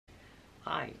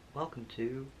Hi, welcome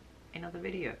to another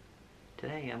video.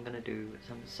 Today I'm gonna do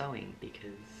some sewing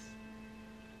because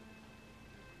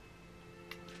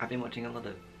I've been watching a lot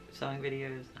of sewing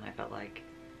videos and I felt like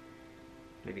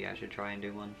maybe I should try and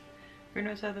do one. Who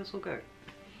knows how this will go.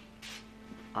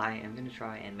 I am gonna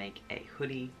try and make a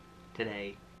hoodie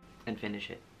today and finish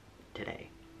it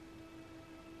today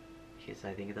because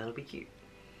I think that'll be cute.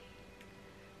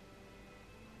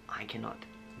 I cannot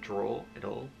draw at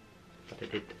all, but I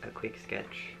did a quick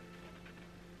sketch.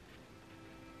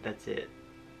 That's it.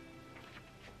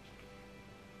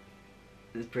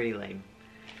 It's pretty lame.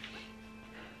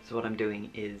 So what I'm doing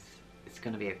is, it's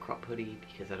gonna be a crop hoodie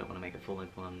because I don't want to make a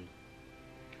full-length one.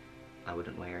 I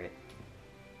wouldn't wear it.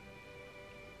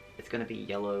 It's gonna be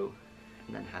yellow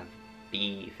and then have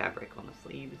bee fabric on the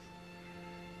sleeves.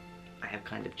 I have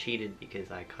kind of cheated because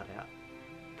I cut out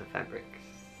the fabrics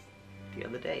the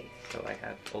other day, so I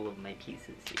have all of my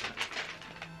pieces here.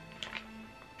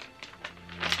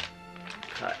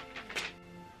 Cut.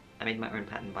 I made my own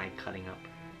pattern by cutting up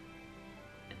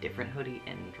a different hoodie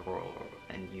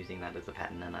and using that as a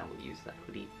pattern, and I will use that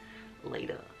hoodie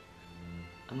later.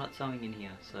 I'm not sewing in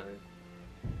here, so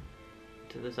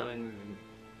to the sewing room.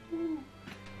 Woo.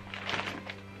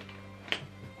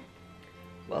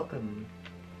 Welcome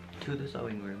to the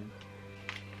sewing room.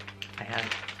 I have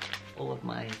all of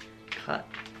my cut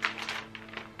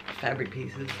fabric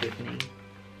pieces with me,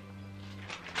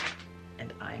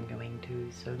 and I'm going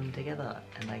to sew them together,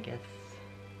 and I guess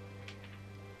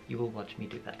you will watch me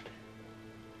do that.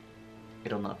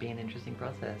 It'll not be an interesting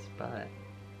process, but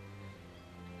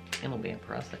it'll be a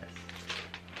process.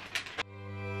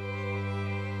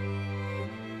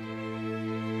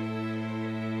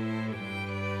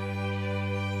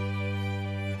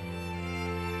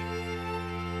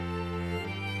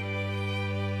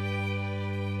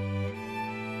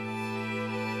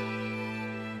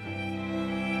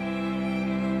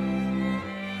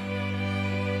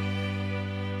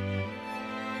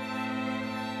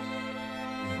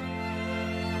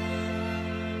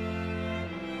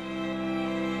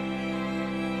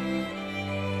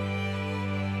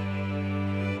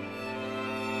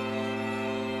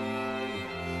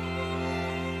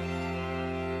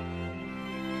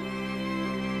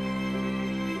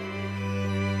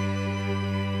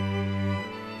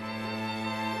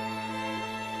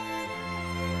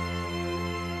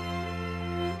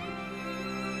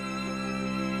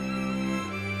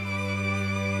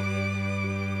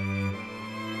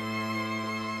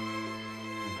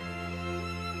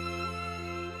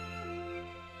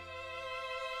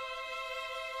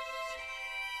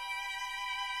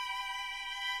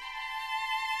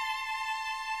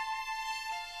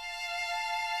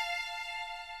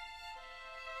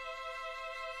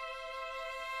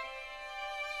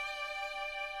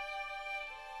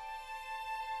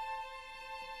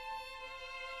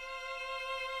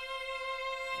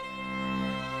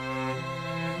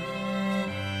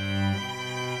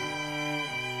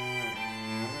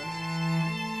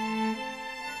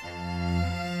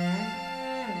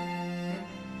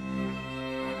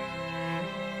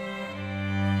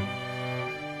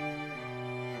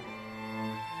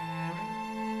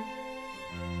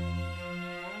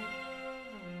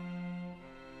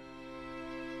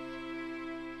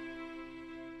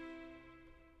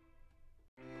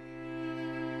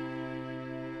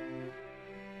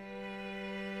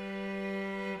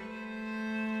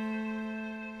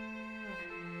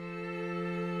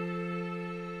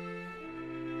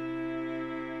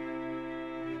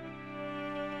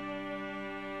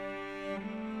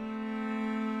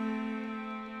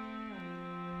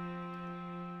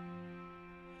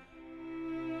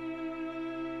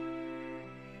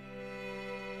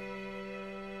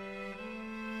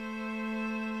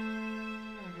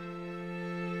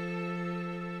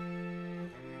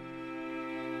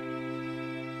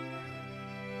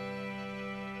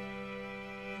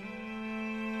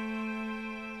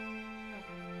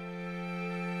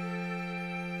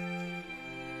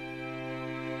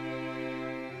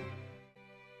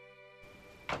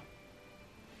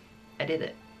 I did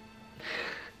it.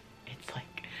 It's like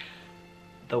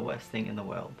the worst thing in the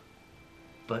world,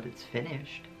 but it's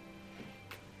finished.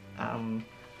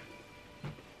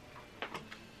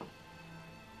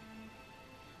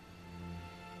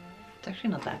 It's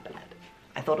actually not that bad.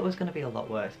 I thought it was gonna be a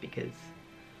lot worse because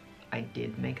I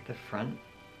did make the front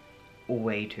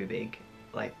way too big.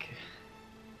 Like,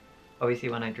 obviously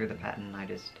when I drew the pattern I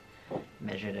just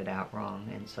measured it out wrong,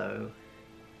 and so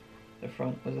the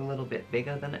front was a little bit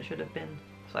bigger than it should have been,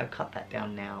 so I've cut that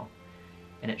down now,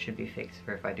 and it should be fixed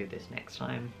for if I do this next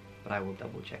time, but I will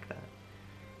double check that.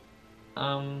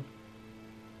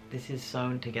 This is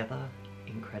sewn together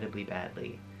incredibly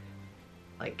badly.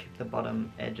 Like the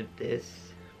bottom edge of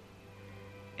this,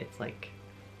 it's like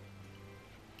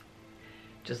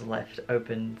just left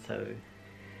open, so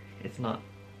it's not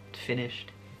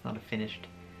finished. It's not a finished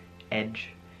edge,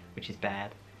 which is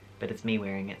bad, but it's me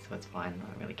wearing it, so it's fine.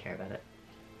 I don't really care about it.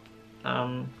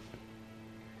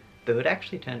 The hood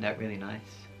actually turned out really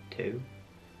nice too.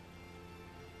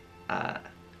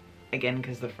 Again,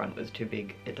 because the front was too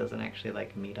big, it doesn't actually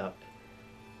like meet up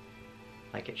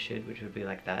like it should, which would be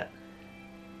like that.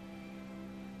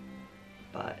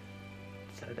 But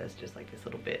so there's just like this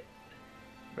little bit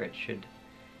where it should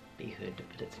be hood,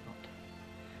 but it's not.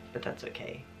 But that's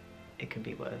okay. It could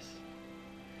be worse.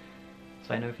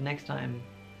 So I know for next time,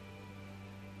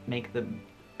 make the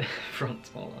front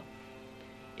smaller.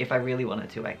 If I really wanted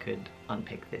to, I could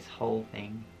unpick this whole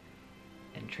thing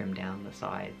and trim down the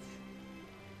sides.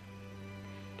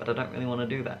 But I don't really want to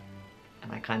do that.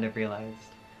 And I kind of realized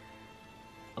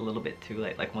a little bit too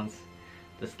late, like once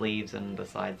the sleeves and the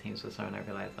side seams were sewn, I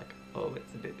realized like, oh,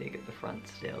 it's a bit big at the front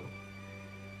still.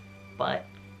 But,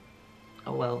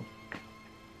 oh well.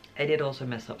 I did also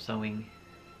mess up sewing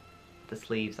the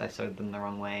sleeves. I sewed them the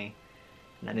wrong way,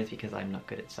 and that is because I'm not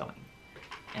good at sewing.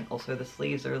 And also the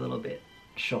sleeves are a little bit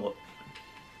short,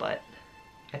 but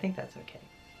I think that's okay.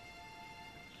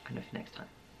 I know for next time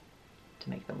to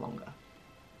make them longer.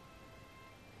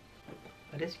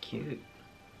 But it's cute.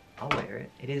 I'll wear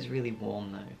it. It is really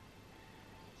warm though,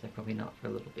 so probably not for a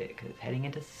little bit because it's heading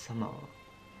into summer.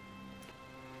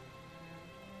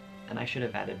 And I should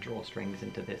have added drawstrings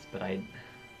into this, but I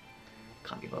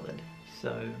can't be bothered.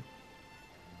 So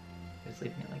just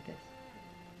leaving it like this.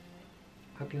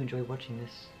 Hope you enjoy watching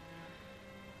this.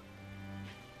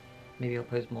 Maybe I'll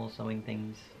post more sewing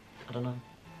things. I don't know.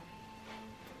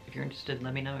 If you're interested,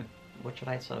 let me know. What should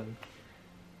I sew?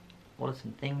 What are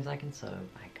some things I can sew?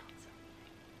 I can't sew.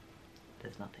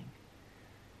 There's nothing.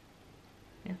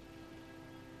 Yeah.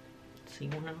 See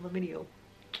you in another video.